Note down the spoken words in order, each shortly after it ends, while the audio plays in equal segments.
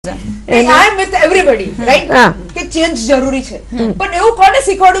I am with everybody, right? કે change જરૂરી છે પણ એવું કોને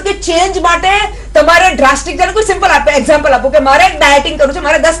શીખવાડ્યું કે ચેન્જ માટે તમારે ડ્રાસ્ટિક જાણે કોઈ સિમ્પલ એક્ઝામ્પલ આપો કે મારે ડાયટિંગ કરવું છે,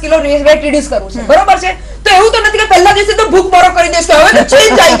 મારે 10 કિલો વેટ રિડ્યુસ કરવું છે, બરોબર છે? તો એવું તો નથી કે પહેલા દિવસે તો ભૂખ મરો કરી દેશ કે હવે તો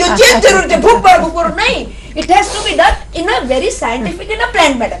ચેન્જ આવી ગયો, ચેન્જ જરૂર છે, ભૂખ મરો નહીં. It has to be done in a very scientific and a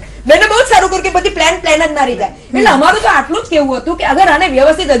planned manner. मैंने बहुत साરું કર્યું કે બધી પ્લાન જ ના રહી જાય. એટલે અમારું તો આટલું જ કેવું હતું કે અગર આને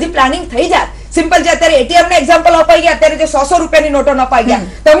વ્યવસ્થિત હજી પ્લાનિંગ થઈ જાય, સિમ્પલ જે અત્યારે એટીએમ ના એક્ઝામ્પલ અપાઈ ગયા, અત્યારે જે 100 રૂપિયાની નોટો અપાઈ ગયા,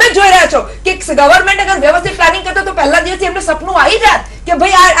 તમે જોઈ રહ્યા છો કે ગવર્નમેન્ટ અગર વ્યવસ્થિત પ્લાનિંગ કરતો તો પહેલા દિવસથી એમને સપનું આવી જાત કે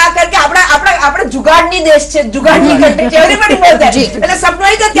ભાઈ આ ਕਰਕੇ આપણે જુગાડની દેશ છે, જુગાડની કન્ટ્રી છે, એવરીબડી નોઝ ધેટ. એટલે સપનું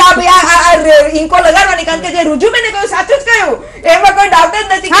આવી જાય કે આ ભાઈ આ ઇન્કો લગાડવાની, કારણ કે જે રુજુબેને કહ્યું સાચું જ કહ્યું, એમાં કોઈ ડાઉટ જ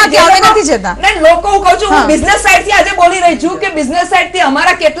નથી કે લોકો હું કહું છું, હું બિઝનેસ સાઈડ થી આજે બોલી રહી છું કે બિઝનેસ સાઈડ થી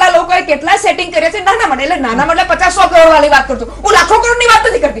અમારા કેટલા લોકોએ કેટલા સેટિંગ કર્યા છે નાના માટે. એટલે નાના માટે 50-100 કરોડ વાળી વાત કરું છું, હું લાખો કરોડ ની વાત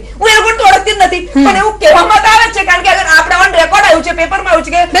નથી કરતી, હું એ લોકો તો ઓળખતી જ નથી, પણ એવું કહેવામાં આવે છે કારણ કે અગર આપણે ઓન રેકોર્ડ આવ્યું છે, પેપરમાં આવ્યું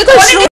છે કે